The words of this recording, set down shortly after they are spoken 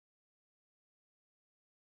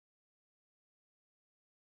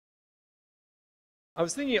I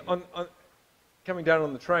was thinking on coming down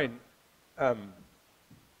on the train that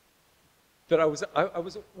I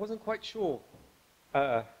wasn't quite sure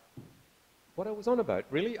what I was on about,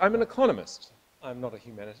 really. I'm an economist. I'm not a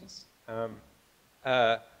humanist. I'm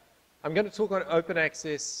going to talk on open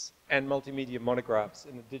access and multimedia monographs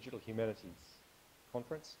in the Digital Humanities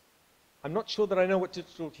conference. I'm not sure that I know what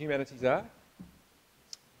digital humanities are.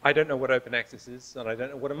 I don't know what open access is, and I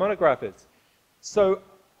don't know what a monograph is. So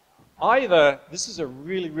either this is a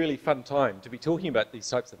really, really fun time to be talking about these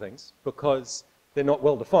types of things because they're not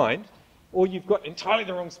well defined, or you've got entirely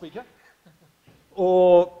the wrong speaker,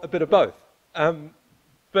 or a bit of both.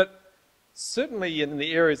 But certainly in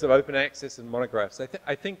the areas of open access and monographs,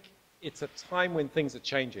 I think it's a time when things are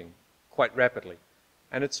changing quite rapidly.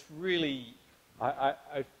 And it's really,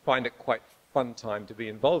 I find it quite fun time to be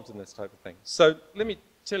involved in this type of thing. So let me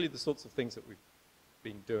tell you the sorts of things that we've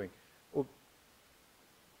been doing.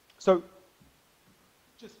 So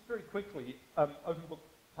just very quickly, Open Book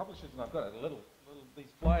Publishers, and I've got these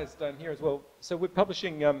flyers down here as well. So we're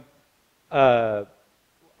publishing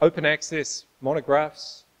open access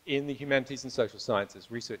monographs in the humanities and social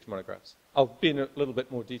sciences, research monographs. I'll be in a little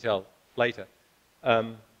bit more detail later.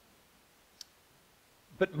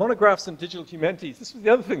 But monographs and digital humanities, this was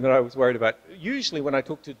the other thing that I was worried about. Usually when I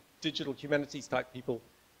talk to digital humanities type people,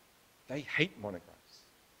 they hate monographs.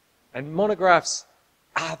 And monographs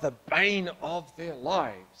are the bane of their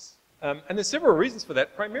lives. And there's several reasons for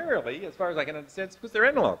that. Primarily, as far as I can understand, it's because they're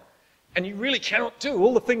analog. And you really cannot do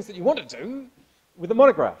all the things that you want to do with a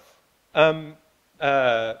monograph.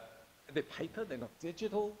 They're paper, they're not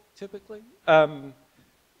digital, typically.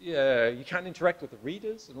 Yeah, you can't interact with the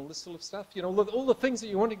readers and all this sort of stuff. You know, all the things that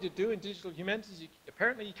you're wanting to do in digital humanities,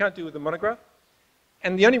 apparently you can't do with a monograph.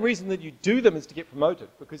 And the only reason that you do them is to get promoted,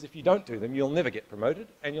 because if you don't do them, you'll never get promoted,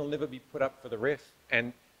 and you'll never be put up for the ref.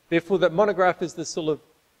 And therefore, the monograph is this sort of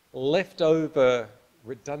leftover,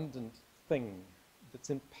 redundant thing that's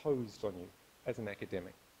imposed on you as an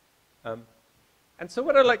academic. And so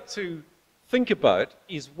what I like to think about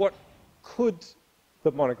is what could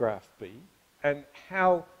the monograph be, and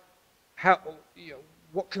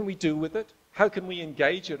what can we do with it? How can we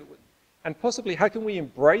engage it? And possibly, how can we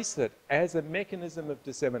embrace it as a mechanism of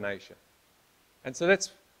dissemination? And so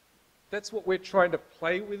that's what we're trying to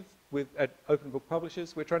play with at Open Book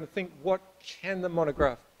Publishers. We're trying to think, what can the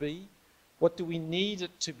monograph be? What do we need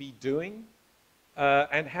it to be doing?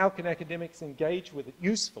 And how can academics engage with it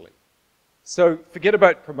usefully? So forget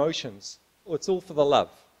about promotions. It's all for the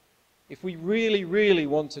love. If we really, really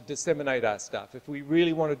want to disseminate our stuff, if we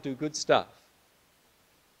really want to do good stuff,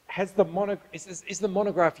 is the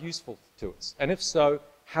monograph useful to us? And if so,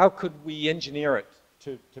 how could we engineer it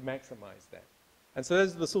to maximize that? And so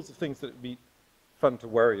those are the sorts of things that would be fun to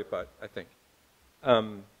worry about, I think.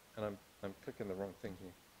 And I'm clicking the wrong thing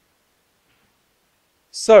here.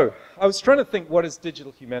 So I was trying to think, what is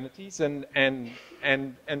digital humanities? And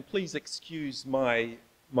please excuse my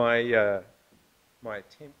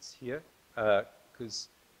attempts here, but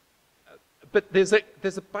there's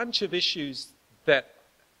a bunch of issues that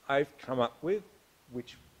I've come up with,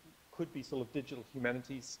 which could be sort of digital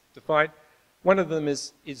humanities defined. One of them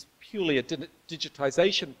is purely a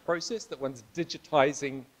digitization process, that one's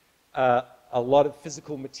digitizing a lot of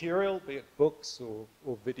physical material, be it books or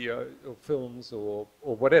video or films or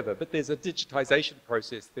whatever, but there's a digitization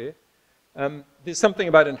process there. There's something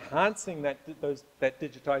about enhancing that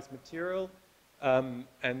digitized material, and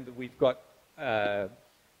we've got the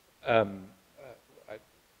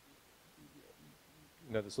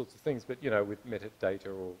sorts of things, but with metadata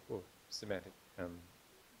or semantic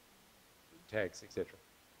tags, etc.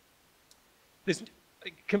 There's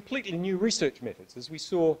completely new research methods, as we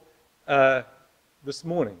saw this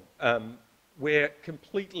morning, where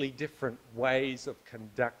completely different ways of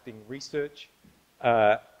conducting research,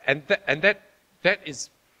 and that is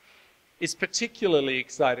particularly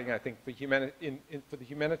exciting, I think, for the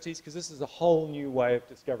humanities, because this is a whole new way of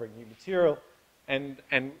discovering new material, and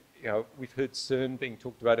we've heard CERN being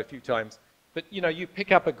talked about a few times, but you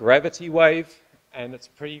pick up a gravity wave, and it's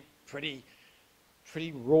pretty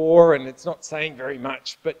raw, and it's not saying very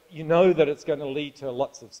much, but you know that it's going to lead to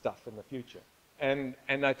lots of stuff in the future. And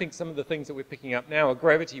I think some of the things that we're picking up now are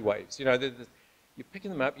gravity waves. You're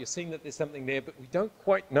picking them up, you're seeing that there's something there, but we don't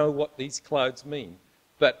quite know what these clouds mean.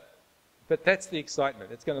 But that's the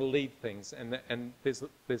excitement. It's going to lead things, and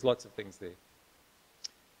there's lots of things there.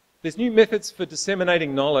 There's new methods for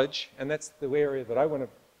disseminating knowledge, and that's the area that I want to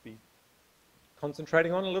be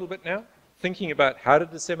concentrating on a little bit now, thinking about how to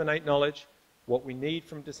disseminate knowledge, what we need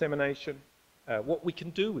from dissemination, what we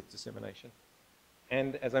can do with dissemination.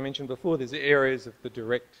 And as I mentioned before, there's areas of the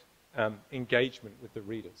direct engagement with the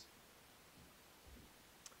readers.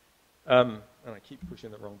 And I keep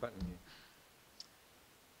pushing the wrong button here.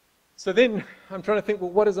 So then I'm trying to think, well,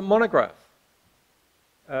 what is a monograph?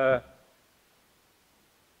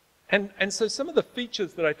 And so some of the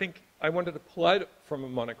features that I think I wanted to pull out from a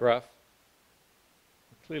monograph,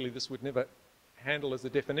 clearly this would never handle as a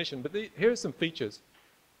definition, but here are some features.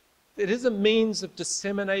 It is a means of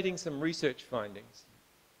disseminating some research findings.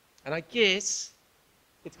 And I guess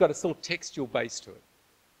it's got a sort of textual base to it.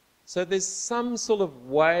 So there's some sort of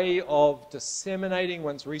way of disseminating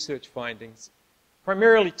one's research findings,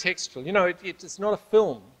 primarily textual. You know, it's not a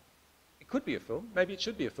film. It could be a film. Maybe it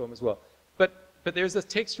should be a film as well. But there's a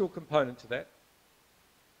textual component to that.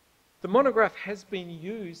 The monograph has been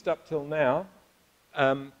used up till now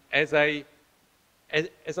as a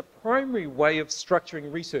primary way of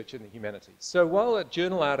structuring research in the humanities. So while a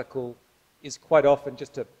journal article is quite often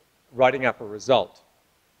just writing up a result,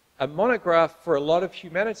 a monograph for a lot of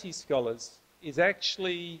humanities scholars is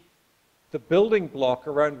actually the building block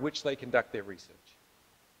around which they conduct their research.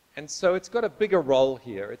 And so it's got a bigger role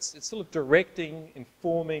here. It's sort of directing,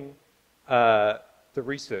 informing the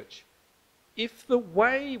research. If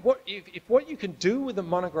what you can do with a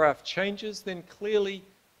monograph changes, then clearly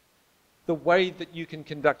the way that you can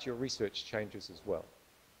conduct your research changes as well.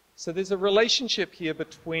 So there's a relationship here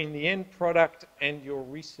between the end product and your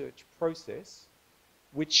research process,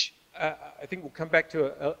 which I think we'll come back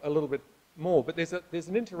to a little bit more. But there's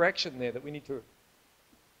an interaction there that we need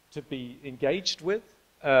to be engaged with,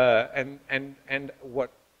 and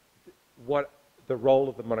what the role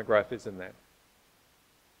of the monograph is in that.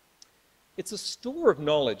 It's a store of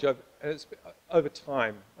knowledge over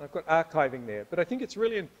time. I've got archiving there, but I think it's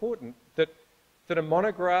really important that a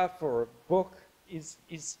monograph or a book is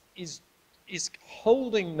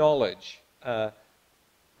holding knowledge.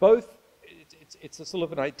 Both, it's a sort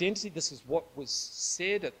of an identity. This is what was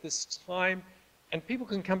said at this time, and people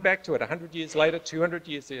can come back to it 100 years later, 200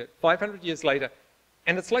 years later, 500 years later,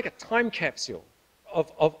 and it's like a time capsule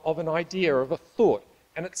of an idea, of a thought,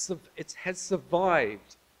 and it has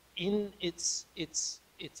survived in its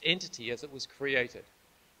entity as it was created.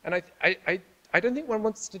 And I don't think one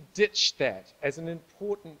wants to ditch that as an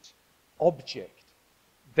important object,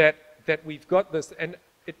 that we've got this, and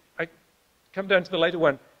I come down to the later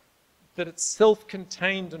one, that it's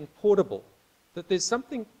self-contained and portable, that there's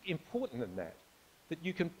something important in that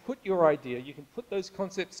you can put your idea, you can put those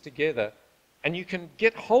concepts together, and you can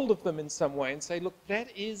get hold of them in some way and say, look,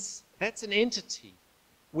 that's an entity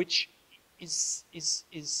which is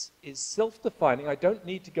self-defining. I don't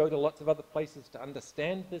need to go to lots of other places to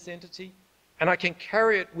understand this entity, and I can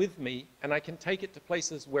carry it with me, and I can take it to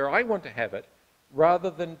places where I want to have it, rather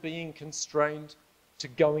than being constrained to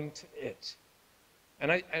going to it.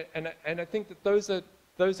 And I think that those are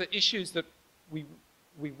issues that we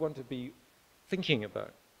want to be thinking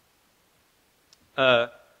about.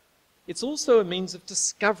 It's also a means of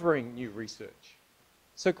discovering new research.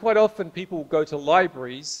 So quite often people go to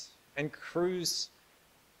libraries and cruise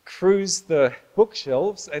the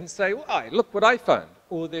bookshelves and say, "Well, look what I found,"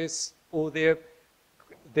 or they're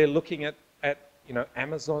looking at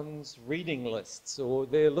Amazon's reading lists, or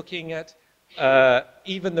they're looking at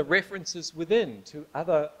even the references within to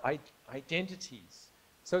other identities.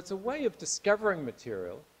 So it's a way of discovering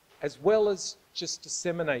material as well as just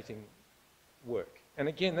disseminating work. And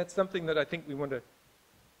again, that's something that I think we want to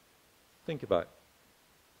think about.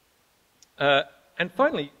 And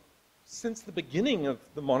finally, since the beginning of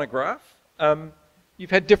the monograph,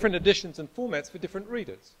 you've had different editions and formats for different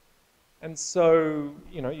readers. And so,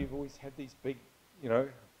 you've always had these big,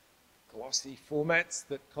 glossy formats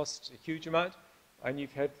that cost a huge amount, and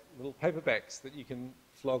you've had little paperbacks that you can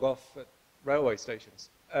flog off at railway stations.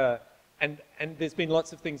 And there's been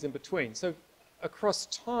lots of things in between. So across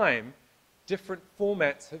time, different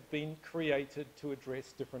formats have been created to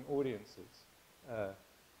address different audiences.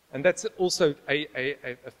 And that's also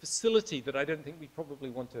a facility that I don't think we probably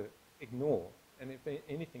want to ignore, and if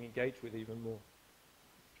anything, engage with even more.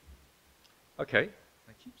 Okay,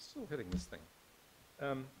 I keep still hitting this thing.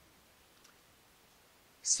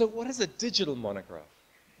 So what is a digital monograph?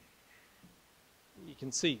 You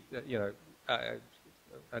can see that, I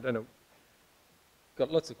don't know,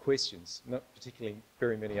 got lots of questions, not particularly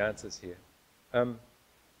very many answers here.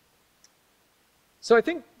 So I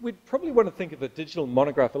think we'd probably want to think of a digital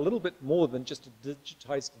monograph a little bit more than just a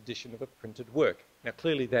digitized edition of a printed work. Now,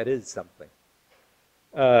 clearly that is something.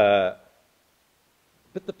 But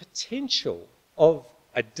the potential of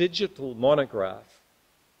a digital monograph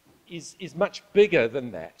is much bigger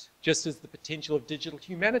than that, just as the potential of digital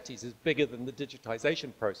humanities is bigger than the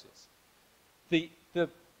digitization process. The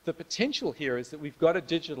the potential here is that we've got a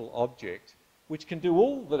digital object which can do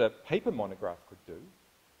all that a paper monograph could do,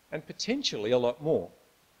 and potentially a lot more.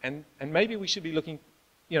 And maybe we should be looking,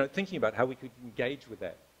 thinking about how we could engage with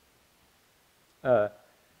that.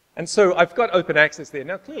 And so I've got open access there.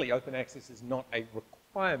 Now, clearly, open access is not a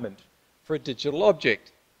requirement for a digital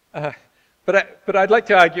object. But I'd like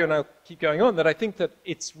to argue, and I'll keep going on, that I think that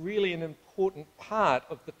it's really an important part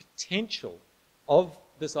of the potential of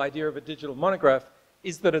this idea of a digital monograph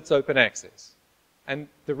is that it's open access. And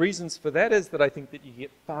the reasons for that is that I think that you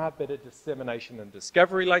get far better dissemination and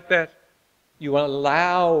discovery like that. You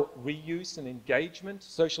allow reuse and engagement,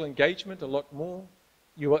 social engagement a lot more.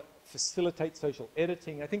 You facilitate social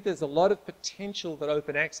editing. I think there's a lot of potential that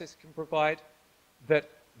open access can provide that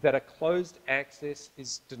a closed access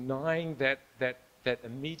is denying that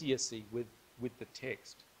immediacy with the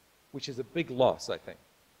text, which is a big loss, I think.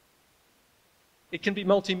 It can be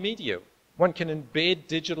multimedia. One can embed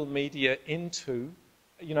digital media into,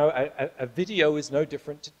 a video is no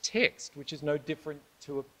different to text, which is no different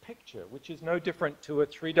to a picture, which is no different to a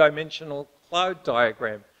three-dimensional cloud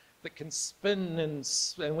diagram that can spin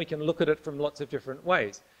and we can look at it from lots of different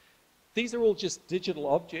ways. These are all just digital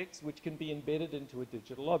objects which can be embedded into a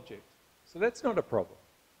digital object. So that's not a problem.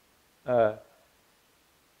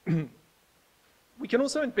 We can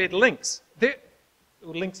also embed links.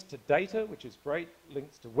 Links to data, which is great,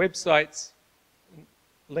 links to websites,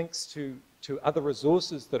 links to other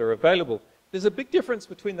resources that are available. There's a big difference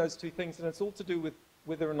between those two things, and it's all to do with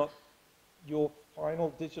whether or not your final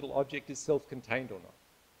digital object is self-contained or not.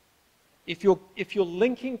 If you're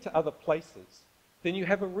linking to other places, then you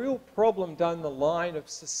have a real problem down the line of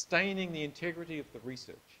sustaining the integrity of the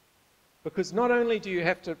research. Because not only do you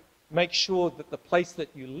have to make sure that the place that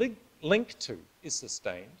you link to is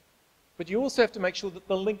sustained, but you also have to make sure that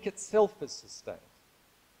the link itself is sustained.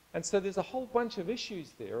 And so there's a whole bunch of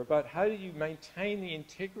issues there about how do you maintain the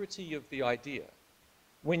integrity of the idea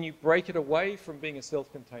when you break it away from being a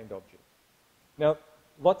self-contained object. Now,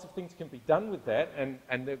 lots of things can be done with that, and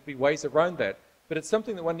there'll be ways around that. But it's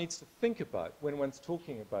something that one needs to think about when one's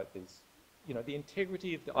talking about these, the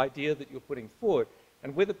integrity of the idea that you're putting forward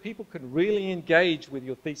and whether people can really engage with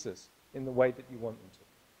your thesis in the way that you want them to.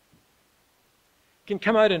 It can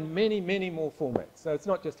come out in many, many more formats. So it's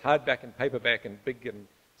not just hardback and paperback and big and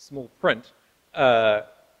small print.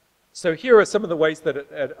 So here are some of the ways that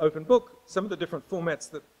at Open Book, some of the different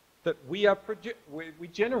formats that we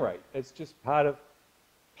generate as just part of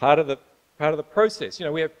the process.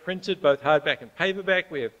 We have printed both hardback and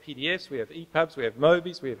paperback. We have PDFs, we have EPUBs, we have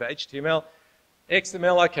MOBIs, we have HTML.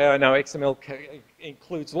 XML, okay, I know XML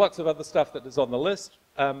includes lots of other stuff that is on the list.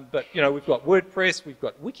 But, we've got WordPress, we've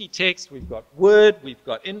got Wikitext, we've got Word, we've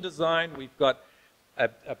got InDesign, we've got a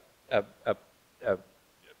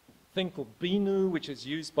thing called Binu, which is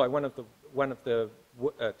used by one of the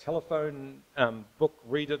telephone book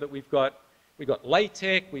reader that we've got. We've got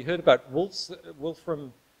LaTeX. We heard about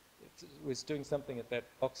Wolfram was doing something at that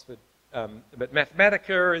Oxford, but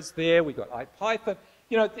Mathematica is there. We've got IPython.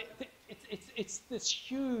 It's this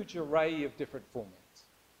huge array of different formats.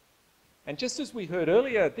 And just as we heard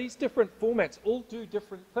earlier, these different formats all do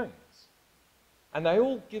different things. And they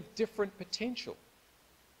all give different potential.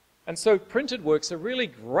 And so printed works are really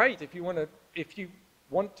great if you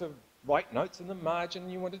want to write notes in the margin,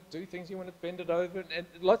 you want to do things, you want to bend it over. And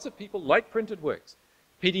lots of people like printed works.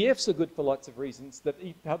 PDFs are good for lots of reasons that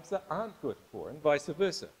EPUBs aren't good for, and vice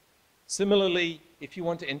versa. Similarly, if you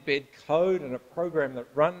want to embed code in a program that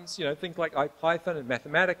runs, things like IPython and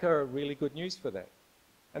Mathematica are really good news for that.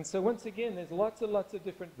 And so once again, there's lots and lots of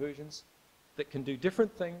different versions that can do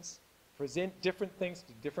different things, present different things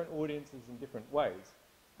to different audiences in different ways.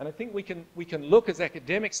 And I think we can look as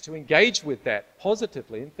academics to engage with that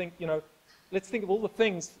positively and think, let's think of all the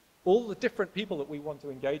things, all the different people that we want to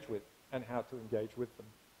engage with and how to engage with them.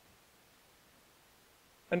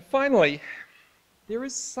 And finally, there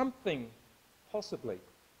is something, possibly,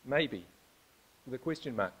 maybe, with a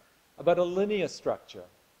question mark, about a linear structure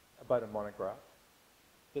about a monograph,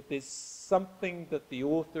 that there's something that the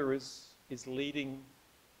author is leading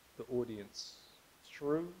the audience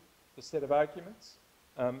through the set of arguments.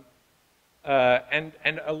 And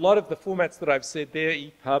a lot of the formats that I've said there,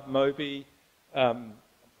 EPUB, MOBI,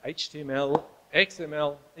 HTML,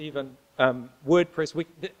 XML, even WordPress,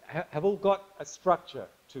 have all got a structure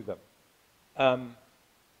to them.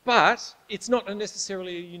 But it's not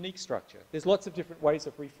necessarily a unique structure. There's lots of different ways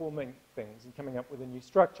of reforming things and coming up with a new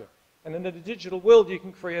structure. And in the digital world, you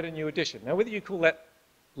can create a new edition. Now, whether you call that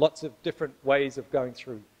lots of different ways of going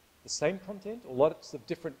through the same content or lots of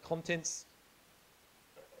different contents,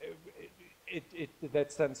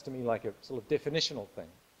 that sounds to me like a sort of definitional thing.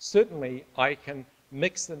 certainly I can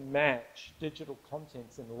mix and match digital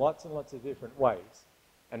contents in lots and lots of different ways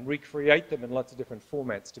and recreate them in lots of different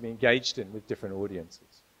formats to be engaged in with different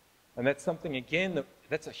audiences. And that's something, again,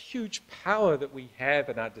 that's a huge power that we have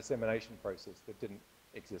in our dissemination process that didn't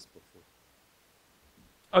exist before.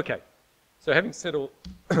 Okay, so having said all,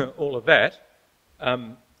 all of that,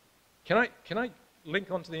 can I link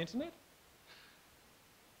onto the internet?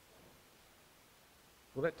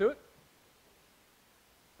 Will that do it?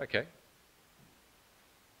 Okay.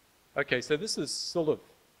 Okay, so this is sort of,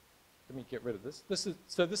 let me get rid of this. This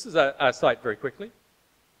is our site very quickly.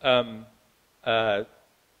 Can I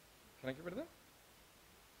get rid of that?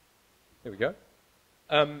 There we go.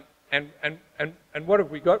 And what have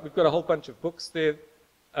we got? We've got a whole bunch of books there,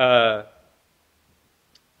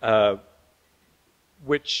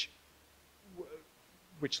 which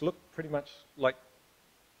look pretty much like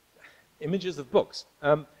images of books.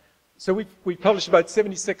 So we've published about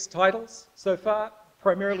 76 titles so far,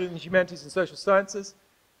 primarily in the humanities and social sciences.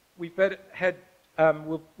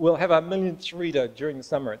 We'll have our millionth reader during the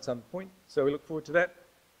summer at some point, so we look forward to that.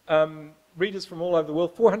 Readers from all over the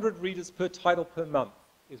world, 400 readers per title per month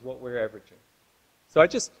is what we're averaging. So I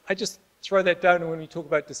just throw that down when we talk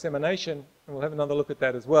about dissemination, and we'll have another look at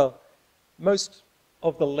that as well. Most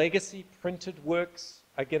of the legacy printed works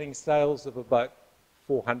are getting sales of about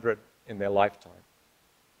 400 in their lifetime.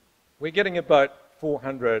 We're getting about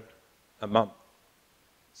 400 a month.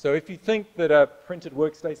 So if you think that a printed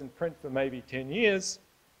work stays in print for maybe 10 years,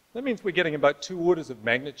 that means we're getting about 2 orders of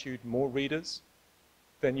magnitude more readers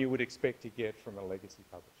than you would expect to get from a legacy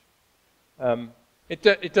publisher.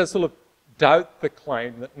 It does sort of doubt the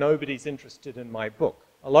claim that nobody's interested in my book.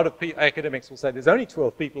 A lot of academics will say there's only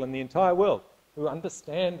 12 people in the entire world who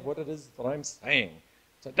understand what it is that I'm saying.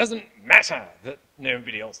 So it doesn't matter that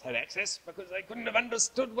nobody else had access because they couldn't have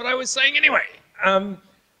understood what I was saying anyway. And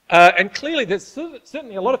clearly there's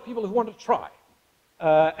certainly a lot of people who want to try.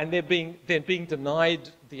 And they're being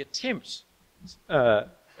denied the attempt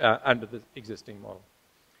under the existing model.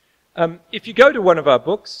 If you go to one of our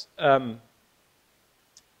books,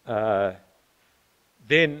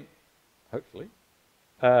 then, hopefully,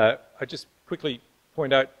 I just quickly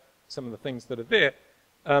point out some of the things that are there.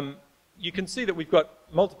 You can see that we've got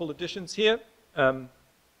multiple editions here.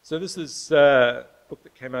 So this is a book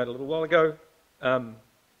that came out a little while ago,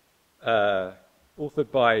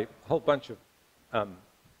 authored by a whole bunch of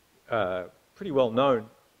pretty well-known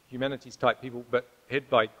humanities-type people, but headed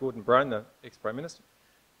by Gordon Brown, the ex-Prime Minister.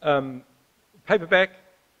 Paperback,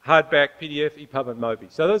 hardback, PDF, EPUB, and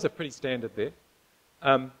Mobi. So those are pretty standard there.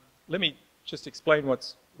 Let me just explain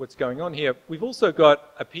what's going on here. We've also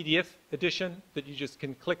got a PDF edition that you just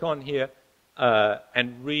can click on here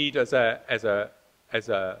and read as a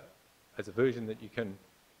version that you can,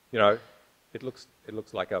 it looks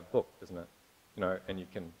like a book, doesn't it? And you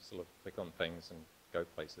can sort of click on things and go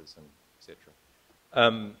places and etc.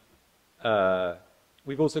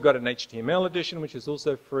 We've also got an HTML edition, which is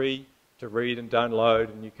also free to read and download,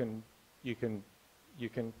 and you can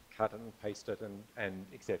cut it and paste it and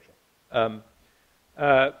etc. And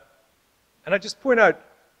I just point out,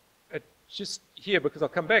 just here because I'll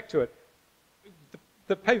come back to it,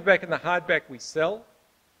 the paperback and the hardback we sell,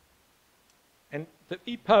 and the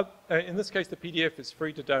EPUB, in this case the PDF is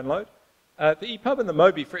free to download. The EPUB and the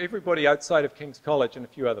Mobi for everybody outside of King's College and a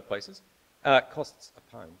few other places costs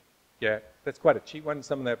 £1. Yeah, that's quite a cheap one.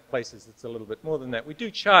 Some of the places it's a little bit more than that. We do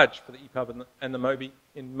charge for the EPUB and the Mobi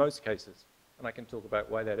in most cases, and I can talk about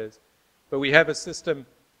why that is. But we have a system,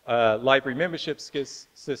 library membership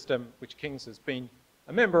system, which King's has been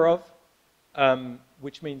a member of,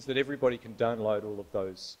 which means that everybody can download all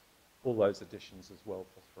those editions as well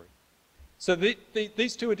for free. So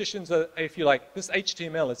these two editions are, if you like, this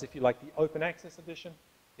HTML is, if you like, the open access edition.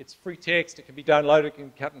 It's free text. It can be downloaded. You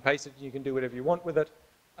can cut and paste it. And you can do whatever you want with it.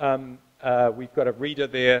 We've got a reader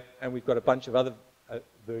there, and we've got a bunch of other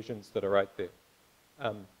versions that are right there.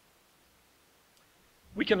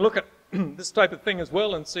 We can look at this type of thing as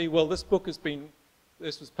well and see, well, this book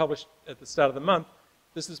this was published at the start of the month.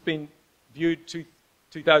 This has been viewed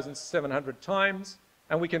 2,700 times,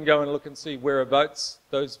 and we can go and look and see whereabouts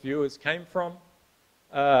those viewers came from.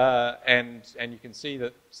 And you can see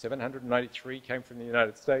that 793 came from the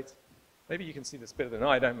United States. Maybe you can see this better than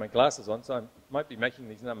I don't have my glasses on, so I might be making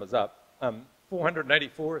these numbers up.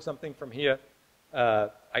 484 or something from here,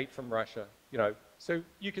 8 from Russia, So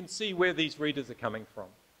you can see where these readers are coming from.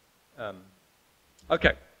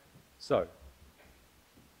 Okay, so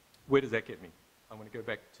where does that get me? I'm going to go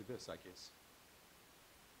back to this, I guess.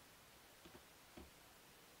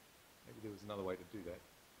 Maybe there was another way to do that.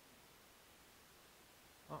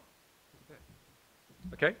 Oh, look at that.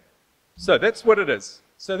 Okay? So that's what it is.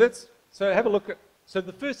 So have a look at, so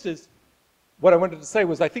the first is, what I wanted to say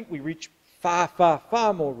was I think we reach far, far,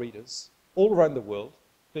 far more readers all around the world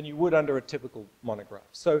than you would under a typical monograph.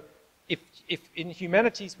 So if in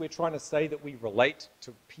humanities we're trying to say that we relate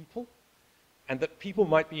to people and that people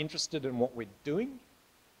might be interested in what we're doing,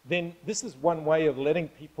 then this is one way of letting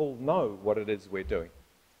people know what it is we're doing.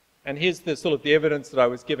 And here's the sort of the evidence that I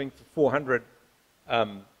was giving for 400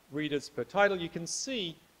 readers per title. You can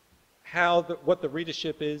see how what the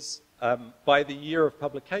readership is by the year of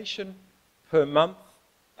publication per month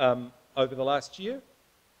over the last year.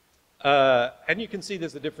 And you can see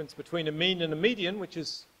there's a difference between a mean and a median, which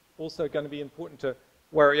is also going to be important to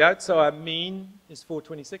worry out. So our mean is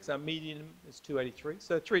 426, our median is 283,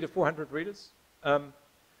 so 300 to 400 readers.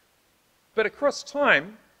 But across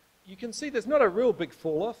time, you can see there's not a real big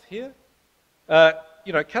fall off here.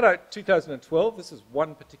 You know, cut out 2012, this is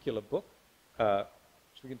one particular book,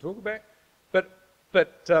 which we can talk about. But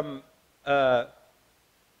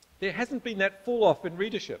there hasn't been that fall off in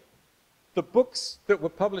readership. The books that were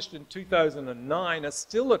published in 2009 are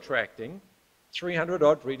still attracting 300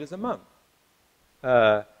 odd readers a month.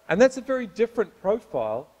 And that's a very different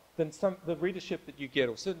profile than the readership that you get,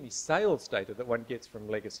 or certainly sales data that one gets from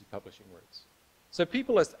legacy publishing routes. So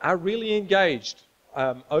people are really engaged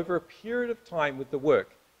over a period of time with the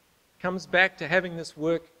work. Comes back to having this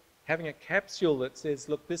work, having a capsule that says,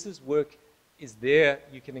 look, this is work is there,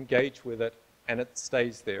 you can engage with it, and it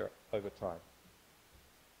stays there over time.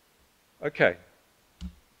 Okay.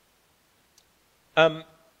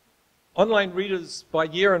 Online readers by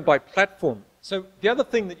year and by platform. So the other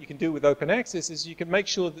thing that you can do with open access is you can make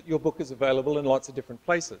sure that your book is available in lots of different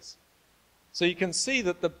places. So you can see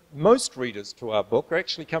that the most readers to our book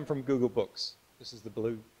actually come from Google Books. This is the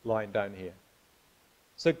blue line down here.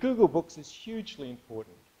 So Google Books is hugely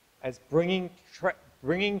important as bringing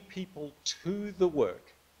people to the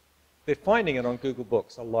work. They're finding it on Google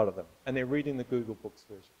Books, a lot of them, and they're reading the Google Books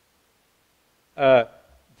version.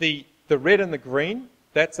 The red and the green,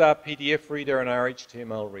 that's our PDF reader and our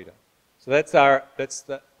HTML reader. So that's our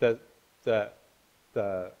own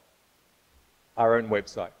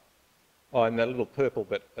website. Oh, and that little purple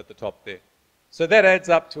bit at the top there. So that adds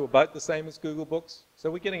up to about the same as Google Books. So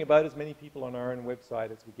we're getting about as many people on our own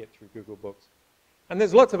website as we get through Google Books. And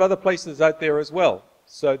there's lots of other places out there as well.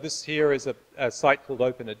 So this here is a site called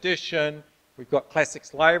Open Edition. We've got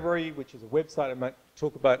Classics Library, which is a website I might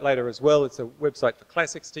talk about later as well. It's a website for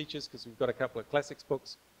classics teachers because we've got a couple of classics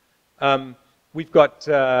books. We've got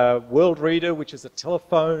World Reader, which is a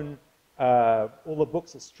telephone. All the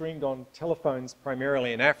books are streamed on telephones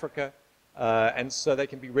primarily in Africa. And so they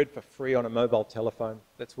can be read for free on a mobile telephone.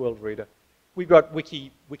 That's World Reader. We've got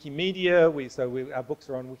Wikimedia. Our books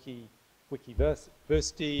are on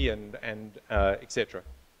Wikiversity and etc.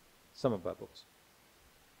 Some of our books.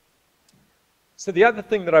 So the other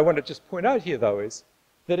thing that I want to just point out here, though, is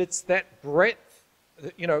that it's that breadth.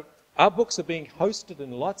 You know, our books are being hosted in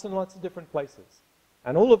lots and lots of different places.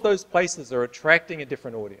 And all of those places are attracting a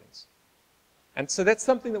different audience. And so that's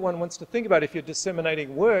something that one wants to think about if you're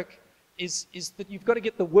disseminating work, is that you've got to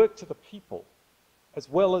get the work to the people, as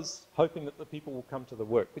well as hoping that the people will come to the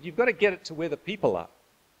work. But you've got to get it to where the people are.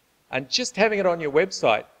 And just having it on your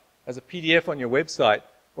website, as a PDF on your website,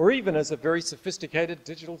 or even as a very sophisticated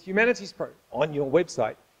digital humanities program on your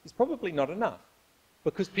website, is probably not enough,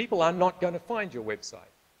 because people are not going to find your website.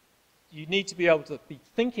 You need to be able to be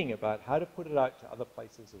thinking about how to put it out to other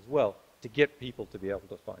places as well, to get people to be able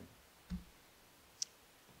to find it.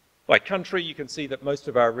 By country, you can see that most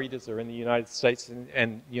of our readers are in the United States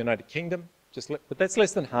and the United Kingdom, but that's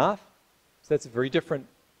less than half. So that's a very different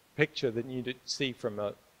picture than you'd see from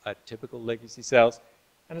a typical legacy sales.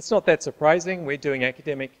 And it's not that surprising. We're doing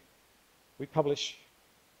academic. We publish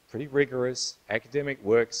pretty rigorous academic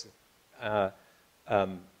works. Our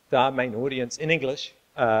main audience, in English,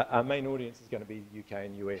 our main audience is going to be the UK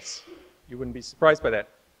and US. You wouldn't be surprised by that.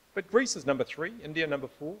 But Greece is number 3, India number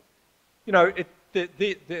 4. You know,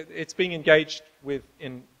 it's being engaged with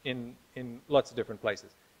in lots of different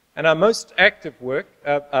places. And our most active work,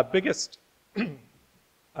 our biggest,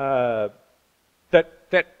 that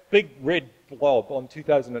big red blob on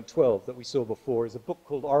 2012 that we saw before is a book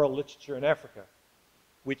called Oral Literature in Africa,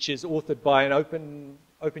 which is authored by an Open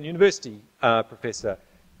University professor,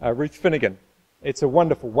 Ruth Finnegan. It's a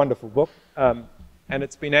wonderful, wonderful book, and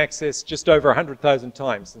it's been accessed just over 100,000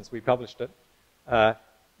 times since we published it.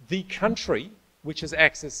 The country which has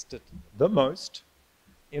accessed it the most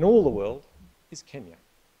in all the world is Kenya.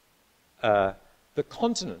 The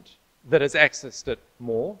continent that has accessed it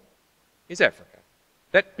more is Africa.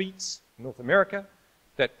 That beats North America,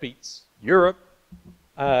 that beats Europe,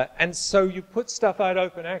 And so you put stuff out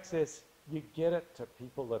open access, you get it to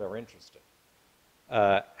people that are interested.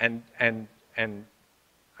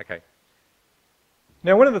 Okay.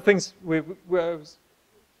 Now, one of the things I was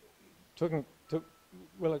talking to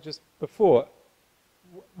Willa just before,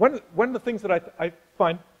 one of the things that I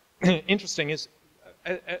find interesting is,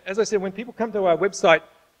 as I said, when people come to our website,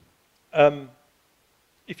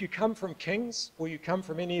 if you come from King's or you come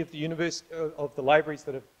from any of the libraries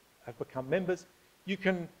that have become members, you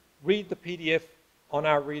can read the PDF on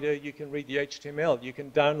our reader, you can read the HTML, you can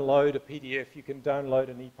download a PDF, you can download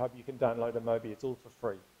an EPUB, you can download a Mobi, it's all for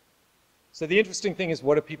free. So the interesting thing is,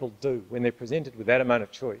 what do people do when they're presented with that amount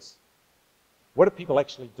of choice? What do people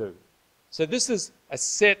actually do? So this is a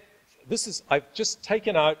set, I've just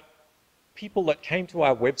taken out people that came to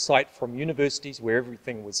our website from universities where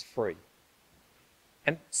everything was free.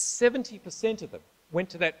 And 70% of them went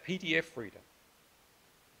to that PDF reader.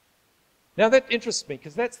 Now that interests me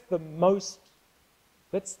because that's the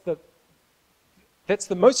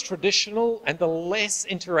most traditional and the least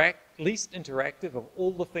interactive of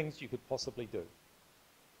all the things you could possibly do.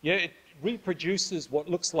 Yeah, it reproduces what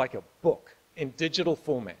looks like a book in digital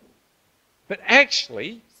format. But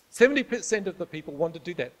actually, 70% of the people want to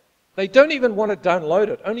do that. They don't even want to download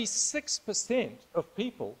it. Only 6% of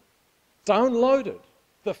people downloaded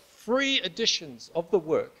the free editions of the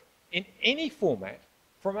work in any format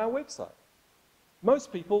from our website.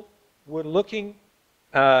 Most people were looking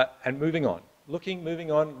and moving on. Looking,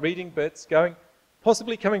 moving on, reading bits, going,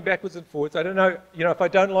 possibly coming backwards and forwards. I don't know, if I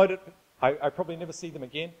download it, I probably never see them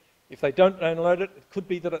again. If they don't download it, it could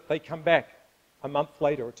be that they come back a month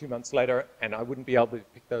later or 2 months later, and I wouldn't be able to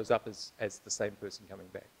pick those up as the same person coming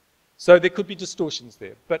back. So there could be distortions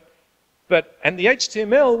there. And the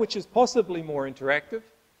HTML, which is possibly more interactive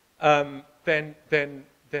than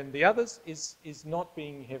the others, is not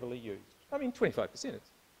being heavily used. I mean, 25%.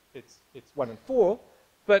 It's 1 in 4,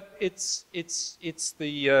 but it's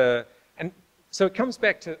the and so it comes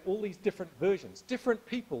back to all these different versions. Different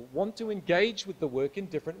people want to engage with the work in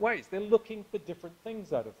different ways. They're looking for different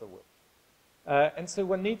things out of the work. And so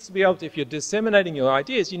one needs to be able to, if you're disseminating your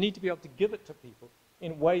ideas, you need to be able to give it to people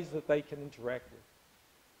in ways that they can interact with.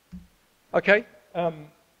 Okay, how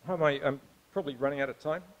am I? I'm probably running out of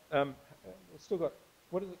time. We've still got,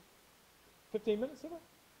 what is it, 15 minutes of it?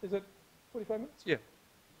 Is it 45 minutes? Yeah.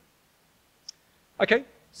 Okay,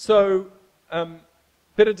 so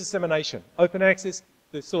better dissemination. Open access,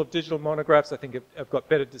 the sort of digital monographs, I think, have got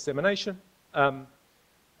better dissemination.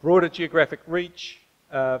 Broader geographic reach.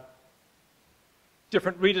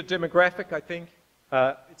 Different reader demographic, I think.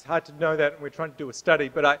 It's hard to know that, and we're trying to do a study,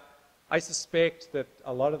 but I suspect that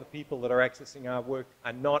a lot of the people that are accessing our work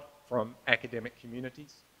are not from academic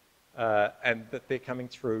communities, and that they're coming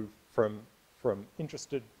through from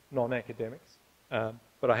interested non-academics.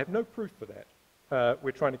 But I have no proof for that.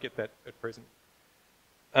 We're trying to get that at present.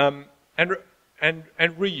 And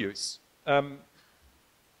reuse.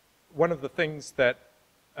 One of the things that,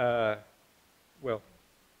 well,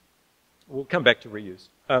 we'll come back to reuse.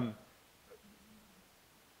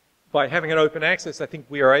 By having an open access, I think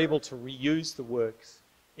we are able to reuse the works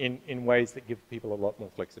in ways that give people a lot more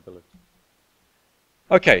flexibility.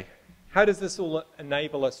 Okay, how does this all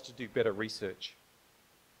enable us to do better research?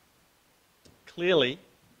 Clearly,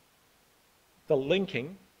 the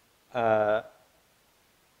linking,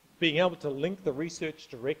 being able to link the research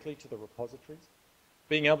directly to the repositories,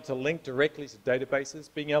 being able to link directly to databases,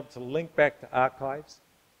 being able to link back to archives,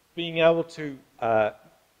 being able to,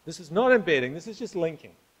 this is not embedding, this is just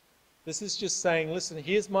linking. This is just saying, listen,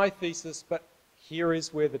 here's my thesis, but here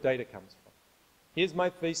is where the data comes from. Here's my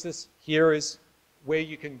thesis, here is where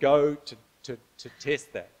you can go to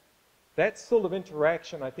test that. That sort of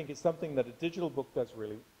interaction, I think, is something that a digital book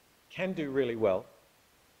can do really well.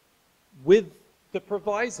 With the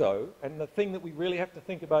proviso, and the thing that we really have to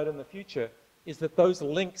think about in the future, is that those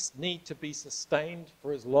links need to be sustained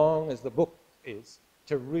for as long as the book is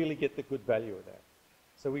to really get the good value of that.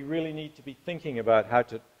 So we really need to be thinking about how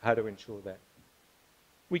to ensure that.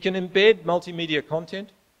 We can embed multimedia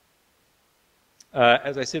content.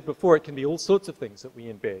 As I said before, it can be all sorts of things that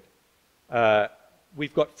we embed.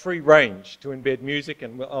 We've got free range to embed music,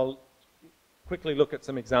 and I'll quickly look at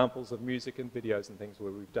some examples of music and videos and things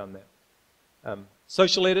where we've done that.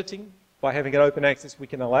 Social editing, by having an open access, we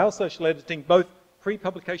can allow social editing both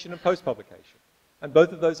pre-publication and post-publication. And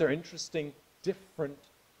both of those are interesting, different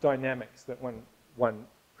dynamics that one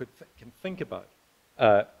can think about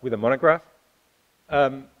with a monograph.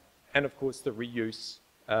 And of course, the reuse,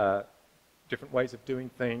 different ways of doing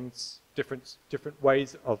things, different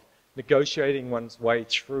ways of negotiating one's way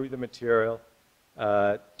through the material,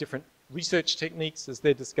 different research techniques as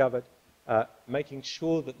they're discovered, making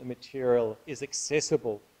sure that the material is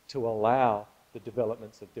accessible to allow the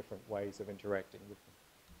developments of different ways of interacting with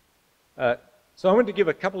them. So I wanted to give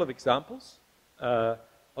a couple of examples of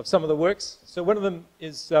some of the works. So one of them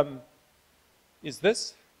is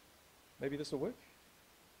this. Maybe this will work.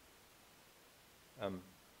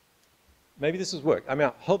 Maybe this will work. I mean,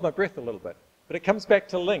 I'll hold my breath a little bit. But it comes back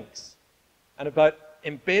to links and about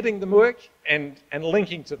embedding the work and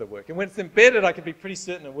linking to the work. And when it's embedded, I can be pretty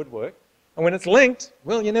certain it would work. And when it's linked,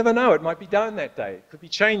 well, you never know. It might be down that day. It could be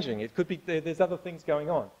changing. It could be there's other things going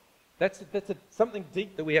on. That's something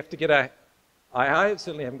deep that we have to get our... I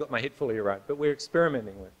certainly haven't got my head fully around, but we're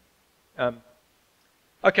experimenting with.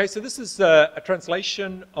 Okay, so this is a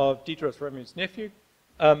translation of Diderot's Romeo's Nephew.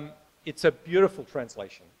 It's a beautiful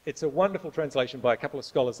translation. It's a wonderful translation by a couple of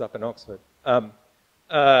scholars up in Oxford.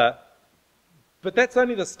 But that's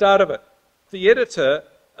only the start of it. The editor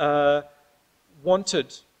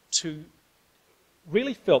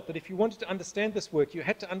really felt that if you wanted to understand this work, you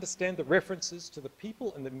had to understand the references to the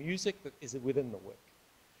people and the music that is within the work.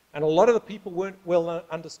 And a lot of the people weren't well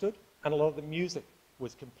understood, and a lot of the music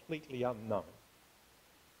was completely unknown.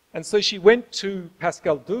 And so she went to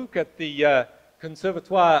Pascal Duc at the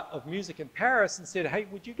Conservatoire of Music in Paris and said, hey,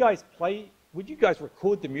 would you guys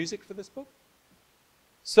record the music for this book?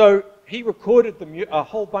 So he recorded a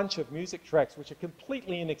whole bunch of music tracks which are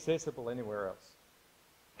completely inaccessible anywhere else.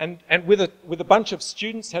 And with a bunch of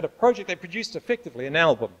students had a project, they produced effectively an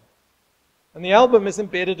album. And the album is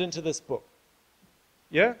embedded into this book.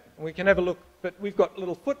 Yeah? And we can have a look, but we've got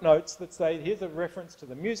little footnotes that say, here's a reference to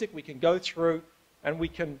the music we can go through, and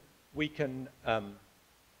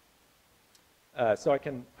so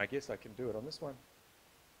I guess I can do it on this one.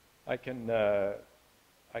 I can go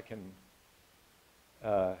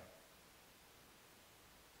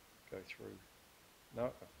through. No,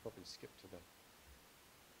 I'll probably skip to the.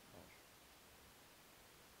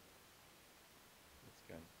 Let's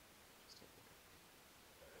go. Just have a look.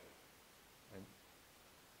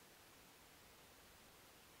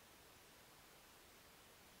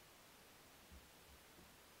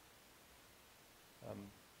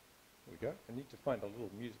 Here we go. I need to find a little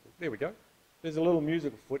musical. There we go. There's a little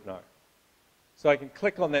musical footnote. So I can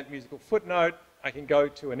click on that musical footnote. I can go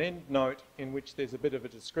to an end note in which there's a bit of a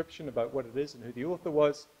description about what it is and who the author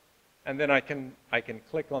was. And then I can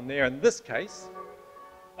click on there. In this case,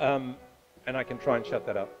 and I can try and shut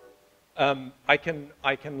that up. I can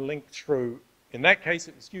link through. In that case,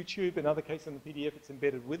 it was YouTube. In other cases, in the PDF, it's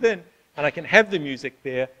embedded within. And I can have the music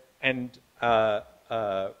there. And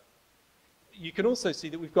you can also see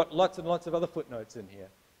that we've got lots and lots of other footnotes in here,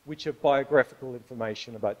 which are biographical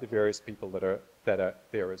information about the various people that are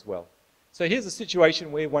there as well. So here's a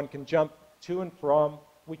situation where one can jump to and from.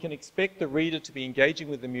 We can expect the reader to be engaging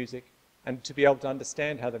with the music and to be able to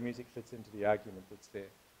understand how the music fits into the argument that's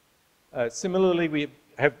there. Similarly, we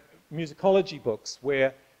have musicology books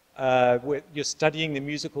where you're studying the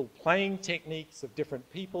musical playing techniques of different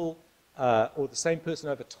people or the same person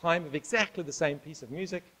over time of exactly the same piece of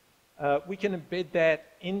music. We can embed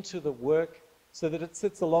that into the work so that it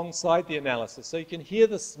sits alongside the analysis. So you can hear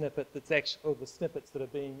the snippet that's actually, or the snippets that are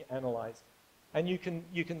being analyzed, and you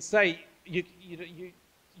can say, you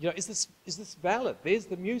know, is this valid? There's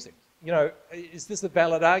the music. You know, is this a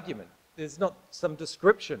valid argument? There's not some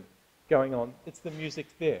description going on. It's the music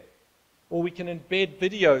there. Or we can embed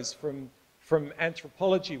videos from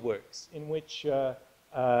anthropology works in which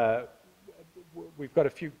we've got a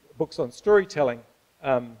few books on storytelling,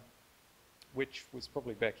 which was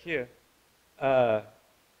probably back here.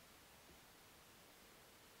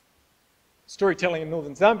 Storytelling in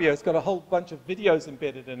northern Zambia has got a whole bunch of videos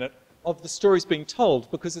embedded in it of the stories being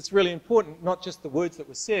told, because it's really important, not just the words that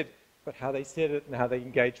were said, but how they said it and how they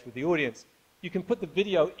engaged with the audience. You can put the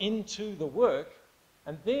video into the work,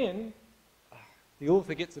 and then the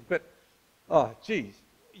author gets a bit, oh, geez,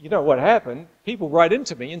 you know what happened? People write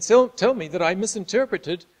into me and tell me that I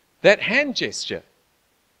misinterpreted that hand gesture.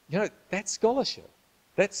 You know, that's scholarship.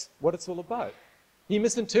 That's what it's all about. He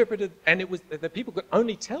misinterpreted, and it was that people could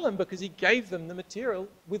only tell him because he gave them the material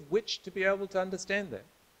with which to be able to understand that.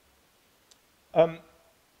 I've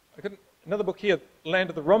got another book here, Land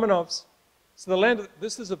of the Romanovs. So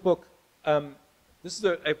this is a book, this is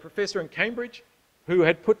a professor in Cambridge who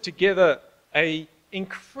had put together an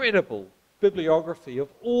incredible bibliography of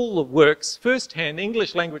all the works, first-hand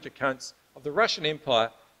English language accounts of the Russian Empire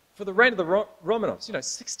for the reign of the Romanovs, you know,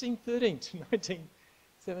 1613 to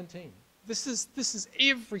 1917. This is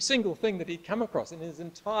every single thing that he'd come across in his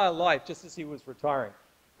entire life just as he was retiring.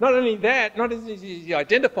 Not only that, not only has he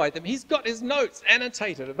identified them, he's got his notes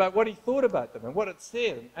annotated about what he thought about them and what it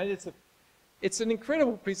said. And it's an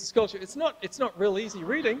incredible piece of scholarship. It's not real easy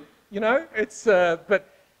reading, you know. But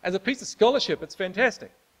as a piece of scholarship, it's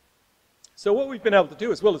fantastic. So what we've been able to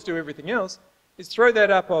do, as well as do everything else, is throw that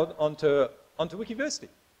up onto Wikiversity.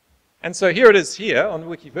 And so here it is here on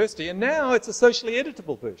Wikiversity, and now it's a socially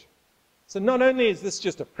editable version. So not only is this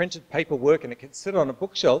just a printed paperwork and it can sit on a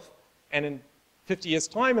bookshelf, and in 50 years'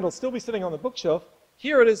 time it'll still be sitting on the bookshelf,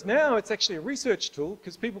 here it is now, it's actually a research tool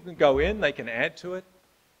because people can go in, they can add to it,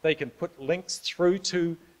 they can put links through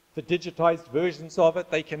to the digitized versions of it,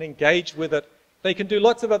 they can engage with it, they can do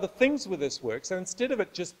lots of other things with this work. So instead of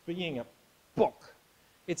it just being a book,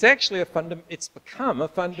 it's actually it's become a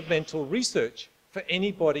fundamental research for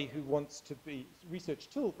anybody who wants to be, research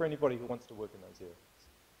tool for anybody who wants to work in those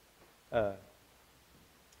areas.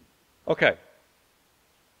 Okay.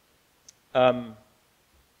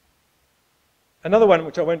 Another one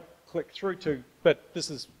which I won't click through to, but this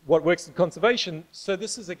is what works in conservation. So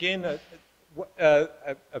this is again a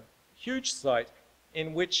huge site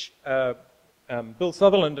in which Bill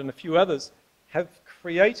Sutherland and a few others have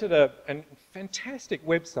created a fantastic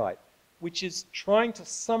website which is trying to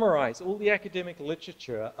summarize all the academic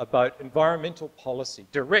literature about environmental policy,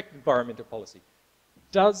 direct environmental policy.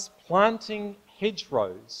 Does planting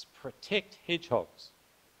hedgerows protect hedgehogs?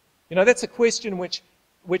 You know, that's a question which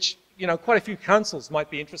you know, quite a few councils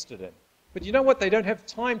might be interested in. But you know what? They don't have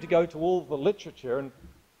time to go to all the literature and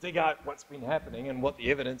dig out what's been happening and what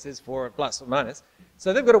the evidence is for it, plus or minus.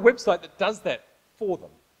 So they've got a website that does that for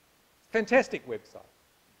them. Fantastic website.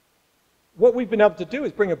 What we've been able to do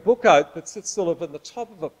is bring a book out that sits sort of at the top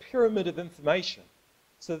of a pyramid of information.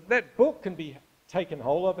 So that book can be taken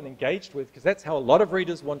hold of and engaged with, because that's how a lot of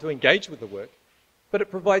readers want to engage with the work. But it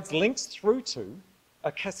provides links through to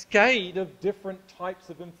a cascade of different types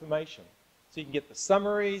of information. So you can get the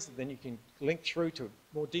summaries, and then you can link through to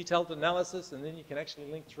more detailed analysis, and then you can actually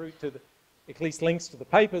link through to at least links to the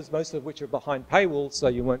papers, most of which are behind paywalls, so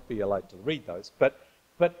you won't be allowed to read those. But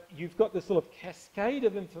you've got this sort of cascade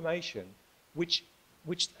of information which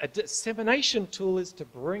a dissemination tool is to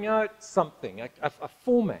bring out something, a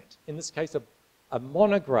format, in this case a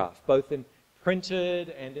monograph, both in printed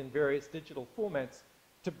and in various digital formats,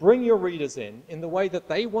 to bring your readers in the way that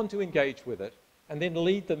they want to engage with it, and then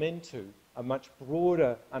lead them into a much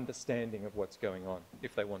broader understanding of what's going on,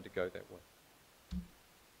 if they want to go that way.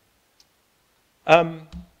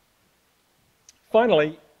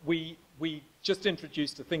 Finally, we just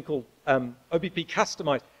introduced a thing called OBP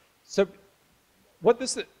Customize. So what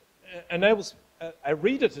this enables a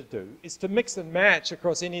reader to do is to mix and match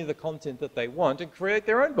across any of the content that they want and create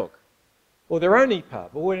their own book, or their own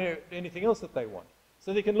EPUB, or anything else that they want.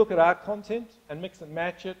 So they can look at our content and mix and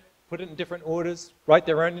match it, put it in different orders, write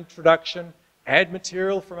their own introduction, add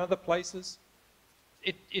material from other places.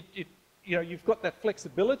 You know, you've got that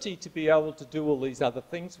flexibility to be able to do all these other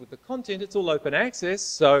things with the content. It's all open access,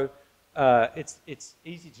 so it's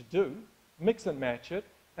easy to do. Mix and match it,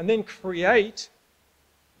 and then create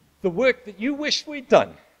the work that you wish we'd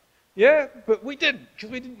done. Yeah, but we didn't, because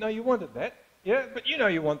we didn't know you wanted that. Yeah, but you know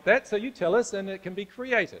you want that, so you tell us, and it can be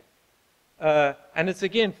created. And it's,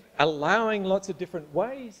 again, allowing lots of different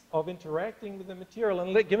ways of interacting with the material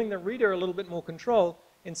and giving the reader a little bit more control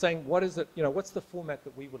in saying, what is it, you know, what's the format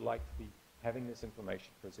that we would like to be having this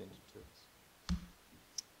information presented to us.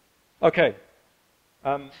 Okay.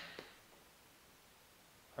 I'm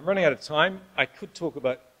running out of time. I could talk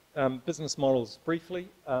about business models briefly,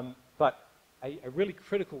 but a really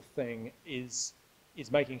critical thing is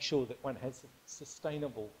making sure that one has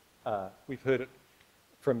sustainable, we've heard it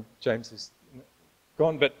from James who's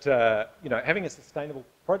gone, but you know, having a sustainable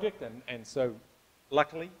project, and so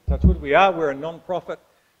luckily, touch wood, we're a non-profit.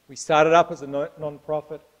 We started up as a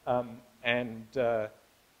non-profit, and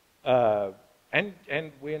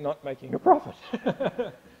we're not making a profit.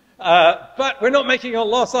 But we're not making a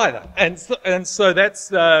loss either, and so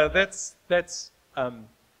that's a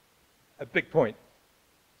big point.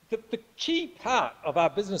 The key part of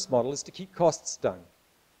our business model is to keep costs down.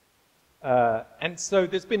 And so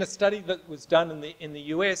there's been a study that was done in the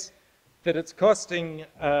US that it's costing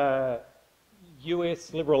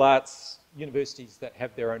US liberal arts universities that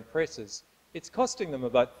have their own presses, it's costing them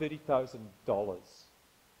about $30,000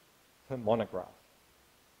 per monograph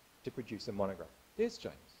to produce a monograph. There's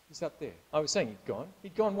James. He's up there. I was saying he'd gone.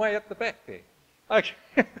 He'd gone way up the back there. Okay.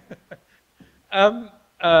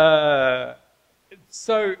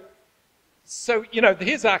 So, you know,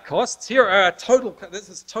 here's our costs. Here are our total, this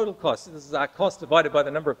is total costs. This is our cost divided by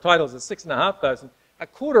the number of titles, is 6,500. A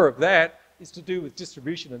quarter of that is to do with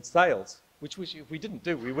distribution and sales. which if we didn't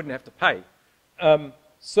do, we wouldn't have to pay.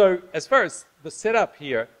 So as far as the setup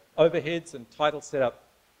here, overheads and title setup,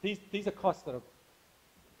 these are costs that have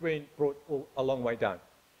been brought a long way down.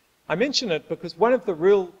 I mention it because one of the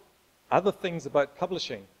real other things about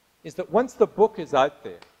publishing is that once the book is out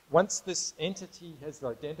there, once this entity has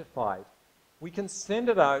identified, we can send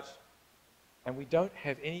it out and we don't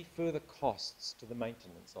have any further costs to the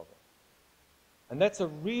maintenance of it. And that's a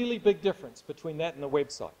really big difference between that and the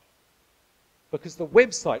website. Because the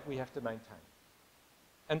website we have to maintain.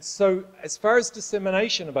 And so as far as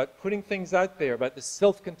dissemination, about putting things out there, about the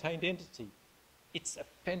self-contained entity, it's a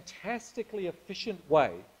fantastically efficient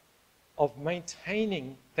way of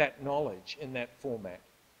maintaining that knowledge in that format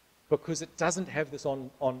because it doesn't have this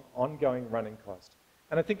ongoing running cost.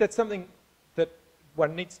 And I think that's something that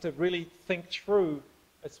one needs to really think through,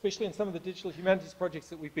 especially in some of the digital humanities projects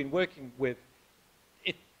that we've been working with.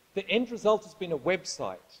 The end result has been a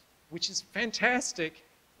website, which is fantastic,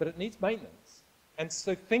 but it needs maintenance. And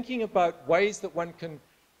so thinking about ways that one can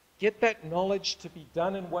get that knowledge to be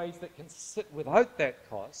done in ways that can sit without that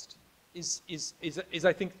cost is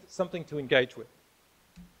I think, something to engage with.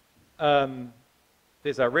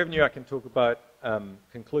 There's our revenue I can talk about.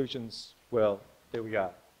 Conclusions, well, there we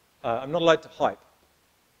are. I'm not allowed to hype.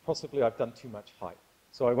 Possibly I've done too much hype,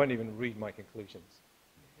 so I won't even read my conclusions.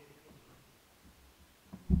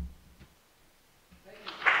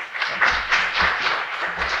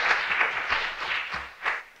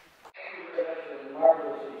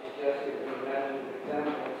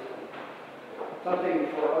 Something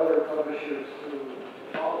for other publishers to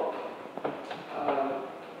follow.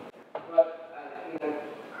 But in a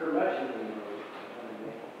curmudgeonly mode,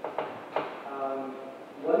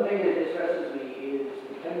 one thing that distresses me is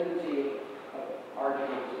the tendency of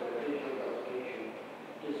arguments of digital publication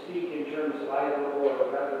to speak in terms of either or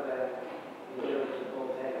rather than in terms of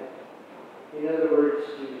both and. In other words,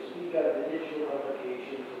 to speak of the digital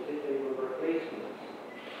publications as if they were replacements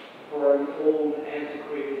for an old,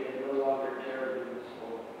 antiquated, and no longer terribly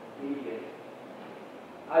useful medium.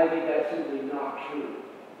 I think that's simply not true.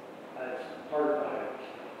 That's part of it.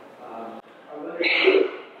 I wonder if you could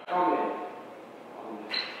comment on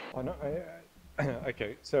this. Oh, no,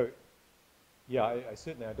 okay, so, yeah, I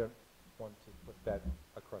certainly don't want to put that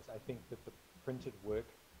across. I think that the printed work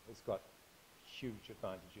has got huge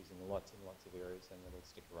advantages in lots and lots of areas, and it'll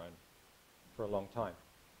stick around for a long time.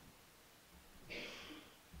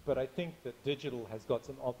 But I think that digital has got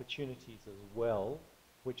some opportunities as well,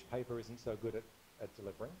 which paper isn't so good at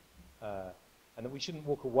delivering. And that we shouldn't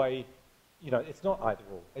walk away, it's not either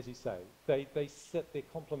or, as you say. They're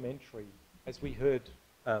complementary, as we heard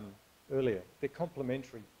earlier, they're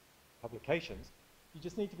complementary publications. You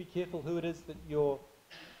just need to be careful who it is that you're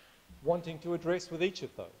wanting to address with each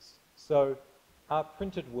of those. So our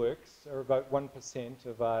printed works are about 1%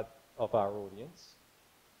 of our audience.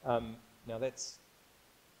 Now that's,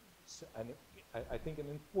 I think, an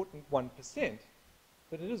important 1%,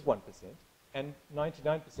 but it is 1%, and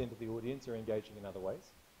 99% of the audience are engaging in other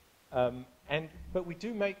ways. But we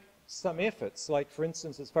do make some efforts, like for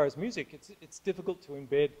instance, as far as music, it's difficult to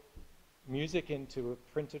embed music into a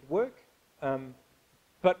printed work.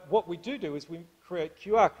 But what we do is we create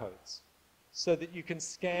QR codes so that you can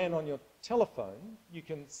scan on your telephone, you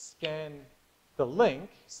can scan the link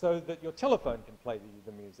so that your telephone can play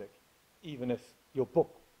the music, even if your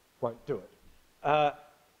book won't do it.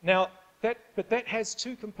 But that has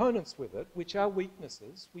two components with it, which are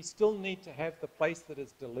weaknesses. We still need to have the place that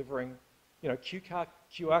is delivering,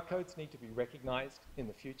 QR codes need to be recognized in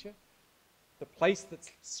the future. The place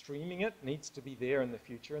that's streaming it needs to be there in the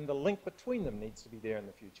future, and the link between them needs to be there in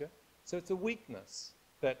the future. So it's a weakness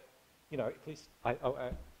that, at least I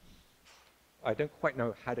don't quite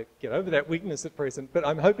know how to get over that weakness at present, but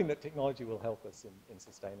I'm hoping that technology will help us in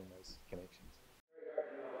sustaining those connections.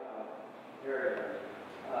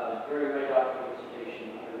 During my doctoral dissertation,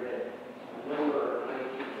 I read a number of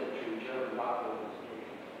 19th century German doctoral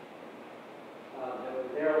dissertations that were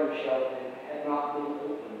there on the shelf and had not been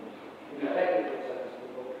opened in the technical sense of the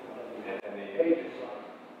book. Pages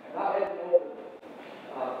had not had been opened.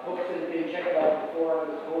 Books that had been checked out before I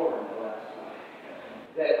was born the last time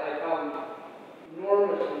that I found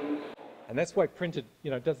enormously useful. And that's why printed,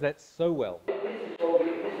 does that so well. This is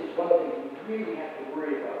one thing we really have to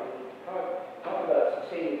worry about. Talk about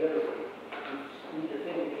sustainability. We need to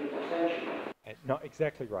think in terms of centuries. No,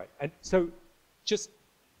 exactly right. And so, just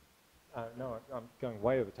no, I'm going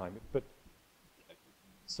way over time. But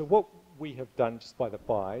so what we have done, just by the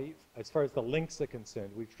by, as far as the links are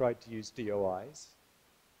concerned, we've tried to use DOIs.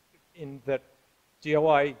 In that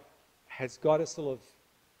DOI has got a sort of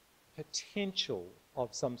potential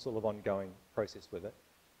of some sort of ongoing process with it.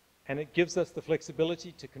 And it gives us the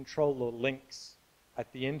flexibility to control the links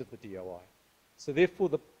at the end of the DOI. So therefore,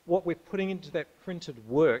 what we're putting into that printed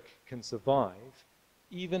work can survive,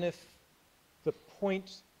 even if the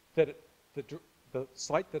point that the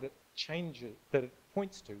site that it changes, that it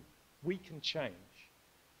points to, we can change.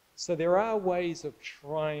 So there are ways of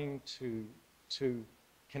trying to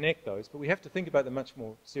connect those, but we have to think about them much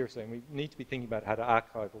more seriously, and we need to be thinking about how to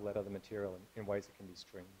archive all that other material in ways that can be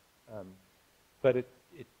streamed. But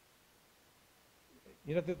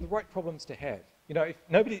you know, the right problems to have. You know, if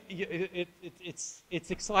nobody, it's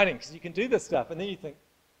exciting because you can do this stuff, and then you think,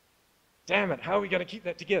 damn it, how are we going to keep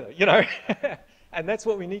that together? You know, and that's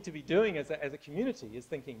what we need to be doing as a community, is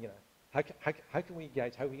thinking, you know, how can we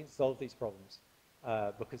engage, how we can solve these problems,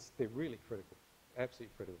 because they're really critical,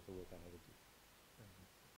 absolutely critical to work out how to do.